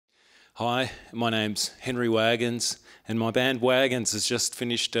Hi, my name's Henry Wagons, and my band Wagons has just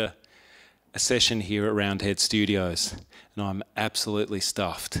finished a session here at Roundhead Studios, and I'm absolutely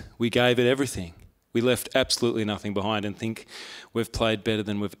stuffed. We gave it everything. We left absolutely nothing behind and think we've played better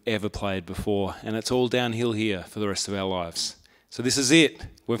than we've ever played before, and it's all downhill here for the rest of our lives. So this is it.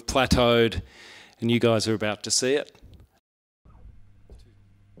 We've plateaued, and you guys are about to see it.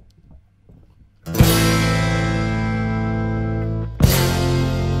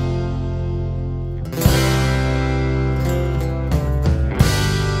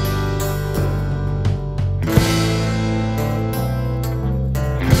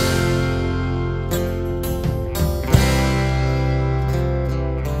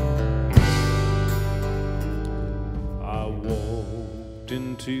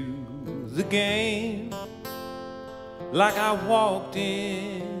 Into the game like I walked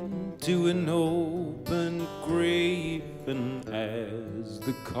into an open grave, and as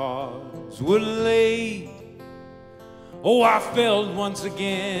the cards were laid, oh, I felt once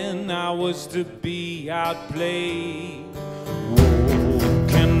again I was to be outplayed.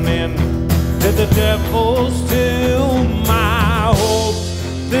 Woken into the devil still, my hope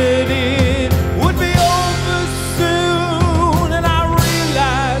that it would be over soon.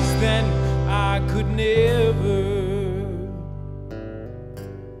 Then I could never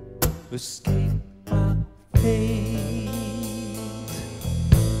escape my fate,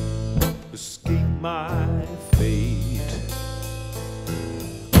 escape my fate.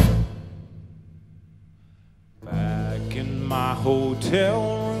 Back in my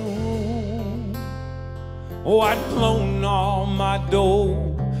hotel room, oh, I'd blown all my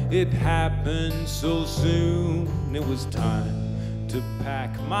dough. It happened so soon, it was time to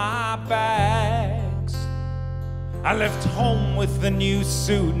pack my bags. I left home with a new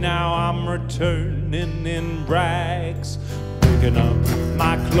suit, now I'm returning in rags. Picking up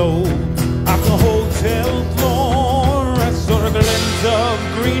my clothes off the hotel floor, I saw a glint of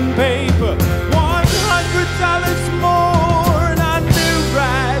green paper, $100 more, and I knew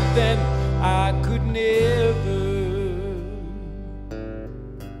right then I could never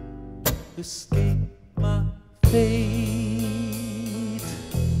escape my fate,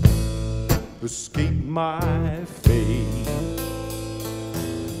 escape my fate.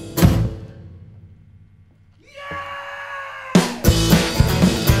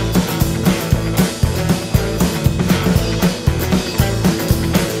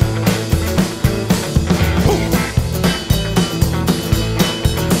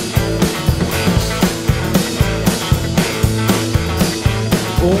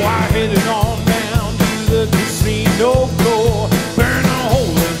 Oh, I headed on down to the casino floor, burn a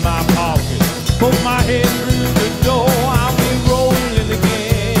hole in my pocket, poke my head through the door. I'll be rolling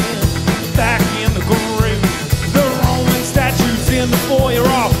again, back in the grave. The Roman statues in the foyer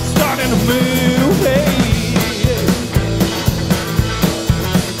are starting to move. Hey.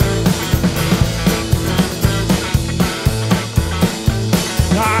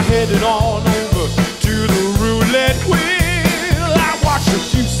 I headed on over to the roulette wheel. I watched a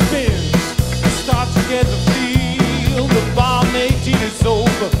few spins, start to get the feel. The bar 18 is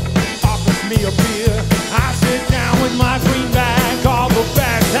over, offers me a beer. I sit down with my greenback, all the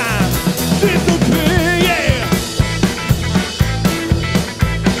bad times disappear, yeah.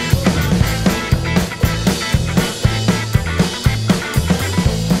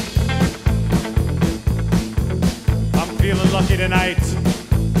 I'm feeling lucky tonight.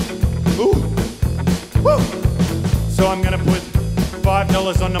 Ooh, woo! So I'm gonna put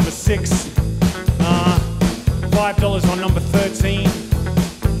 $5 on number 6, $5 on number 13.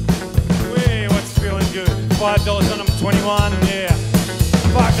 Wait, what's feeling good? $5 on number 21, yeah.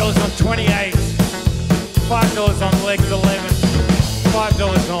 $5 on 28. $5 on legs 11.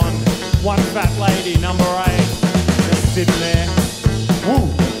 $5 on one fat lady, number 8. Just sitting there. Woo!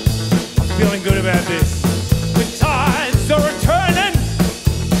 I'm feeling good about this. The tides are returning.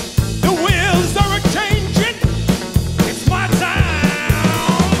 The wheels are a-changing. It's my time.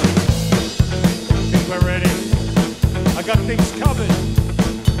 I think we're ready. I got things covered.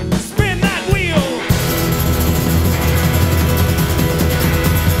 Spin that wheel.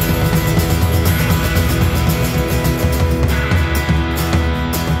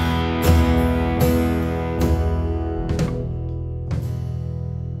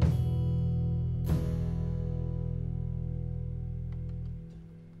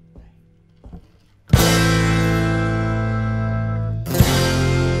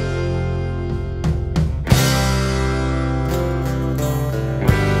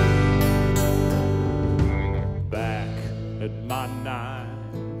 My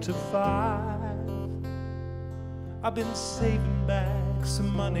 9 to 5, I've been saving back chunks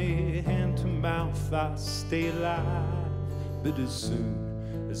of money hand to mouth, I stay alive. But as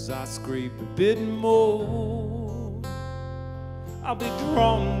soon as I scrape a bit more, I'll be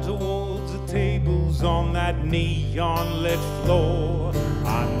drawn towards the tables on that neon lit floor.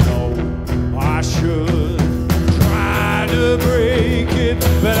 I know I should